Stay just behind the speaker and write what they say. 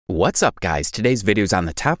What's up, guys? Today's video is on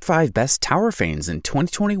the top 5 best tower fans in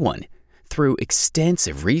 2021. Through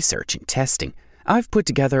extensive research and testing, I've put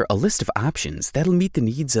together a list of options that'll meet the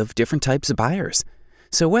needs of different types of buyers.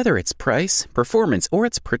 So whether it's price, performance, or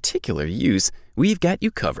its particular use, we've got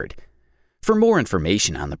you covered. For more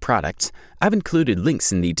information on the products, I've included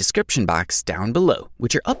links in the description box down below,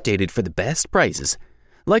 which are updated for the best prices.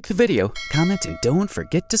 Like the video, comment, and don't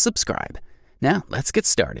forget to subscribe. Now, let's get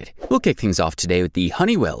started. We'll kick things off today with the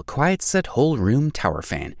Honeywell QuietSet Whole Room Tower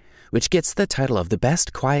Fan, which gets the title of the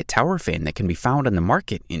best quiet tower fan that can be found on the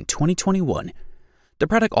market in 2021. The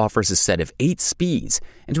product offers a set of 8 speeds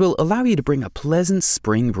and will allow you to bring a pleasant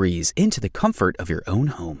spring breeze into the comfort of your own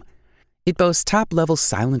home. It boasts top-level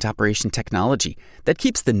silent operation technology that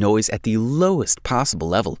keeps the noise at the lowest possible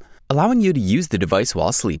level, allowing you to use the device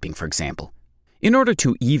while sleeping, for example. In order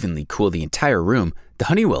to evenly cool the entire room, the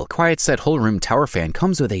Honeywell QuietSet Whole Room Tower Fan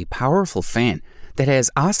comes with a powerful fan that has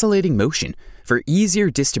oscillating motion for easier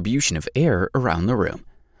distribution of air around the room.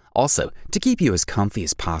 Also, to keep you as comfy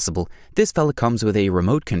as possible, this fella comes with a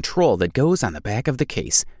remote control that goes on the back of the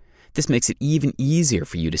case. This makes it even easier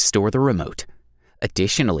for you to store the remote.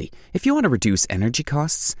 Additionally, if you want to reduce energy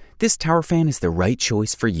costs, this tower fan is the right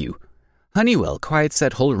choice for you. Honeywell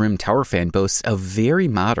QuietSet Whole Room Tower Fan boasts a very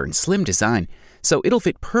modern, slim design, so it'll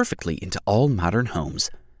fit perfectly into all modern homes.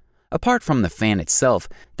 Apart from the fan itself,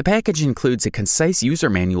 the package includes a concise user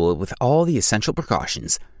manual with all the essential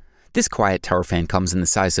precautions. This quiet tower fan comes in the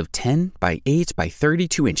size of 10 by 8 by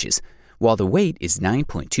 32 inches, while the weight is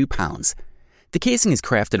 9.2 pounds. The casing is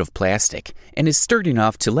crafted of plastic and is sturdy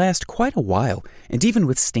enough to last quite a while and even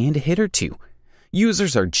withstand a hit or two.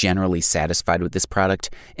 Users are generally satisfied with this product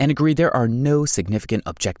and agree there are no significant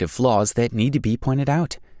objective flaws that need to be pointed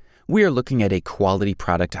out. We are looking at a quality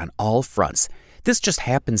product on all fronts. This just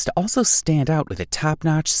happens to also stand out with a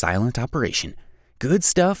top-notch silent operation. Good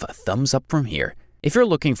stuff, a thumbs up from here. If you're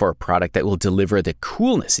looking for a product that will deliver the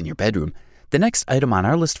coolness in your bedroom, the next item on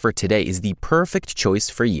our list for today is the perfect choice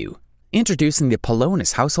for you. Introducing the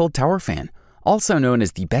Pelonis Household Tower Fan, also known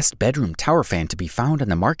as the best bedroom tower fan to be found on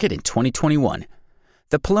the market in 2021.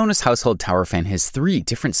 The Pelonis Household Tower Fan has 3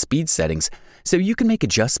 different speed settings, so you can make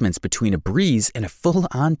adjustments between a breeze and a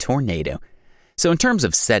full-on tornado. So in terms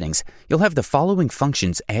of settings, you'll have the following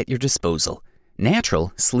functions at your disposal: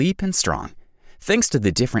 natural, sleep, and strong. Thanks to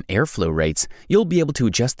the different airflow rates, you'll be able to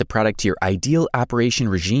adjust the product to your ideal operation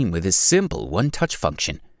regime with a simple one-touch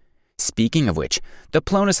function. Speaking of which, the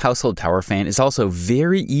Pelonis Household Tower Fan is also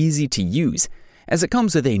very easy to use, as it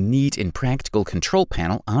comes with a neat and practical control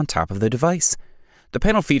panel on top of the device. The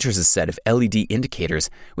panel features a set of LED indicators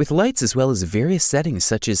with lights as well as various settings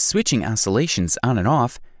such as switching oscillations on and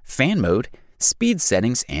off, fan mode, speed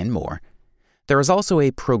settings, and more. There is also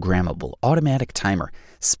a programmable automatic timer,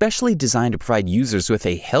 specially designed to provide users with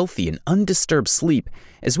a healthy and undisturbed sleep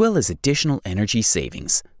as well as additional energy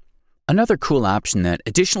savings. Another cool option that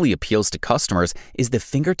additionally appeals to customers is the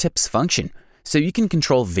fingertips function, so you can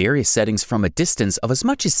control various settings from a distance of as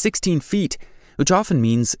much as 16 feet, which often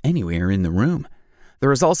means anywhere in the room.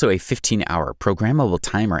 There is also a 15-hour programmable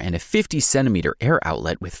timer and a 50-centimeter air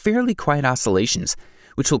outlet with fairly quiet oscillations,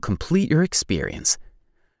 which will complete your experience.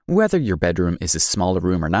 Whether your bedroom is a smaller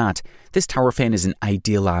room or not, this tower fan is an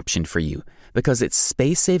ideal option for you because its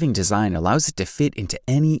space-saving design allows it to fit into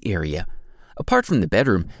any area. Apart from the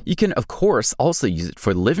bedroom, you can of course also use it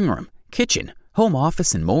for the living room, kitchen, home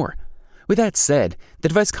office, and more. With that said, the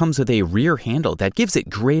device comes with a rear handle that gives it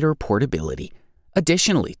greater portability.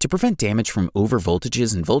 Additionally, to prevent damage from over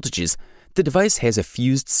voltages and voltages, the device has a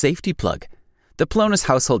fused safety plug. The Pelonis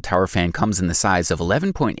Household Tower Fan comes in the size of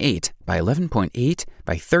 11.8 by 11.8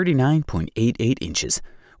 by 39.88 inches,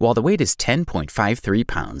 while the weight is 10.53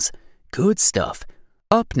 pounds. Good stuff.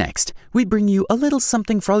 Up next, we bring you a little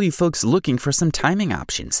something for all you folks looking for some timing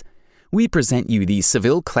options. We present you the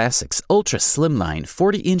Seville Classics UltraSlimline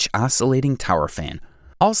 40-inch Oscillating Tower Fan,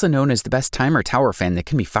 also known as the best timer tower fan that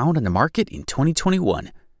can be found on the market in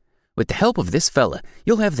 2021. With the help of this fella,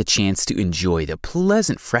 you'll have the chance to enjoy the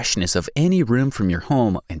pleasant freshness of any room from your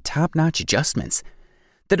home and top-notch adjustments.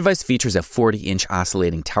 The device features a 40-inch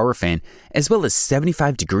oscillating tower fan as well as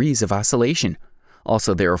 75 degrees of oscillation.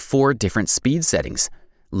 Also, there are 4 different speed settings: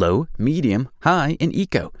 low, medium, high, and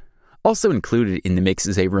eco. Also included in the mix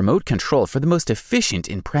is a remote control for the most efficient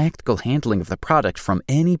and practical handling of the product from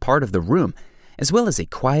any part of the room, as well as a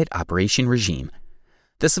quiet operation regime.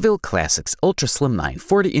 The Seville Classics UltraSlimline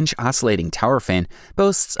 40-inch Oscillating Tower Fan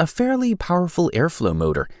boasts a fairly powerful airflow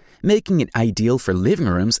motor, making it ideal for living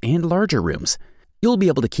rooms and larger rooms. You'll be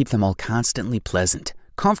able to keep them all constantly pleasant,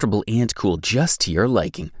 comfortable, and cool just to your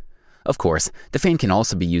liking. Of course, the fan can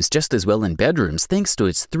also be used just as well in bedrooms thanks to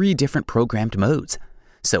its 3 different programmed modes.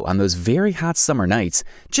 So on those very hot summer nights,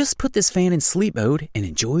 just put this fan in sleep mode and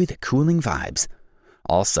enjoy the cooling vibes.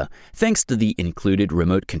 Also, thanks to the included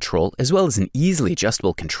remote control as well as an easily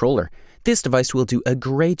adjustable controller, this device will do a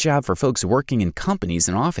great job for folks working in companies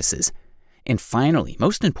and offices. And finally,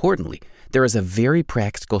 most importantly, there is a very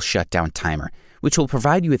practical shutdown timer, which will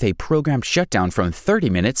provide you with a programmed shutdown from 30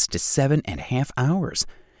 minutes to 7.5 hours.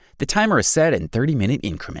 The timer is set in 30-minute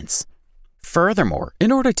increments. Furthermore,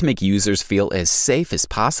 in order to make users feel as safe as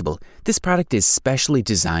possible, this product is specially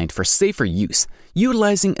designed for safer use,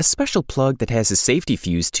 utilizing a special plug that has a safety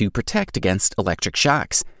fuse to protect against electric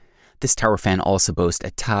shocks. This tower fan also boasts a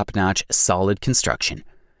top-notch solid construction.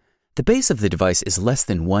 The base of the device is less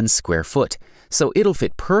than 1 square foot, so it'll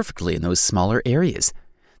fit perfectly in those smaller areas.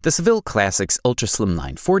 The Seville Classics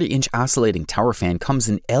UltraSlimline 40-inch oscillating tower fan comes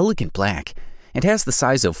in elegant black and has the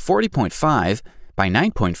size of 40.5 by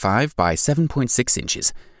 9.5 by 7.6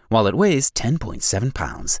 inches, while it weighs 10.7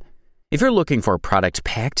 pounds. If you're looking for a product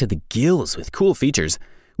packed to the gills with cool features,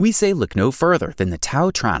 we say look no further than the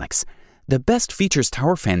TaoTronics, the best features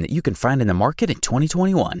tower fan that you can find in the market in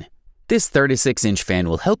 2021. This 36-inch fan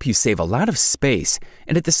will help you save a lot of space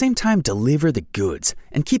and at the same time deliver the goods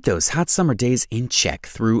and keep those hot summer days in check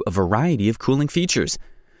through a variety of cooling features.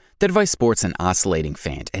 The device sports an oscillating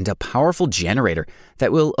fan and a powerful generator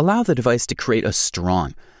that will allow the device to create a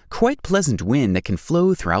strong, quite pleasant wind that can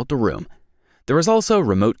flow throughout the room. There is also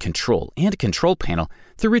remote control and a control panel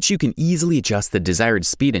through which you can easily adjust the desired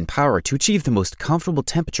speed and power to achieve the most comfortable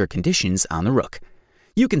temperature conditions on the Rook.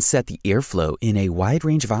 You can set the airflow in a wide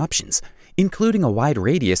range of options, including a wide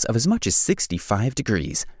radius of as much as 65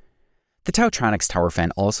 degrees. The TaoTronics Tower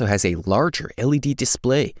Fan also has a larger LED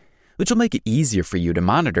display, which will make it easier for you to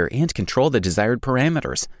monitor and control the desired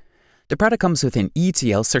parameters. The product comes with an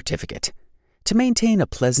ETL certificate. To maintain a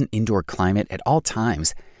pleasant indoor climate at all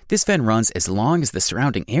times, this fan runs as long as the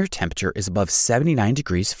surrounding air temperature is above 79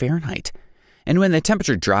 degrees Fahrenheit. And when the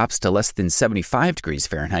temperature drops to less than 75 degrees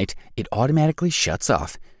Fahrenheit, it automatically shuts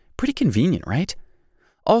off. Pretty convenient, right?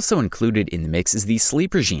 Also included in the mix is the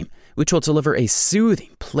sleep regime, which will deliver a soothing,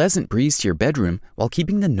 pleasant breeze to your bedroom while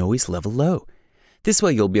keeping the noise level low. This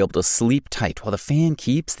way you'll be able to sleep tight while the fan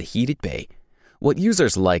keeps the heat at bay. What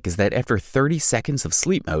users like is that after 30 seconds of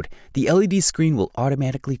sleep mode, the LED screen will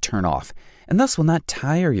automatically turn off, and thus will not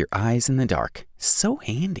tire your eyes in the dark. So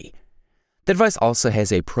handy. The device also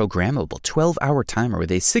has a programmable 12-hour timer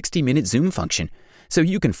with a 60-minute zoom function, so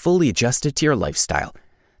you can fully adjust it to your lifestyle.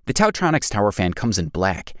 The TaoTronics Tower Fan comes in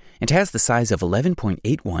black and has the size of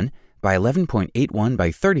 11.81 by 11.81 by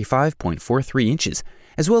 35.43 inches,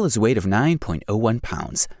 as well as a weight of 9.01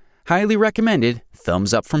 pounds. Highly recommended,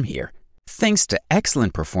 thumbs up from here. Thanks to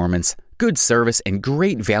excellent performance, good service, and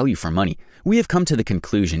great value for money, we have come to the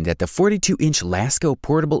conclusion that the 42-inch Lasko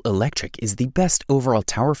Portable Electric is the best overall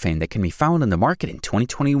tower fan that can be found on the market in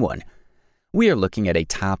 2021. We are looking at a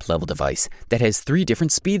top-level device that has 3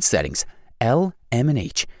 different speed settings, L, M, and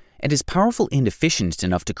H, and is powerful and efficient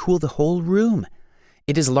enough to cool the whole room.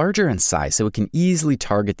 It is larger in size, so it can easily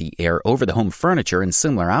target the air over the home furniture and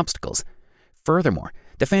similar obstacles. Furthermore,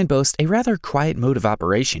 the fan boasts a rather quiet mode of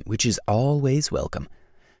operation, which is always welcome.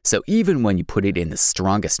 So even when you put it in the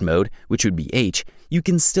strongest mode, which would be H, you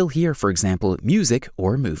can still hear, for example, music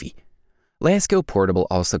or a movie. Lasko Portable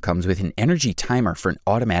also comes with an energy timer for an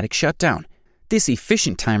automatic shutdown. This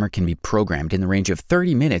efficient timer can be programmed in the range of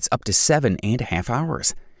 30 minutes up to 7.5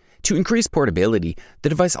 hours. To increase portability, the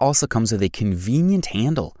device also comes with a convenient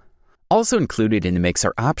handle. Also included in the mix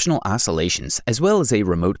are optional oscillations, as well as a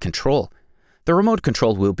remote control. The remote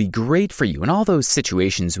control will be great for you in all those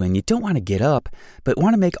situations when you don't want to get up, but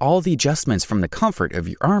want to make all the adjustments from the comfort of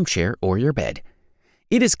your armchair or your bed.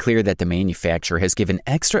 It is clear that the manufacturer has given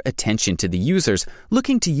extra attention to the users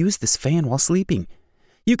looking to use this fan while sleeping.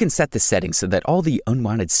 You can set the settings so that all the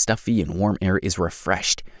unwanted stuffy and warm air is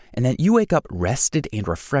refreshed, and that you wake up rested and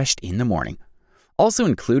refreshed in the morning. Also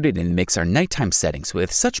included in the mix are nighttime settings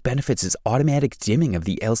with such benefits as automatic dimming of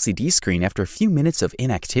the LCD screen after a few minutes of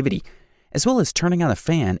inactivity, as well as turning on the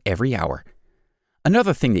fan every hour.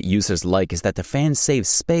 Another thing that users like is that the fan saves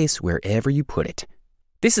space wherever you put it.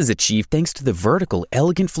 This is achieved thanks to the vertical,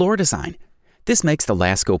 elegant floor design. This makes the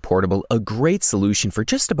Lasko Portable a great solution for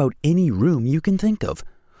just about any room you can think of.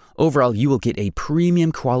 Overall, you will get a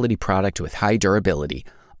premium quality product with high durability,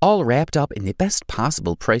 all wrapped up in the best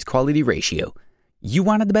possible price-quality ratio. You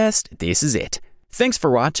wanted the best? This is it. Thanks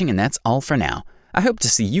for watching, and that's all for now. I hope to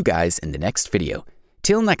see you guys in the next video.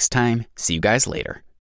 Till next time, see you guys later.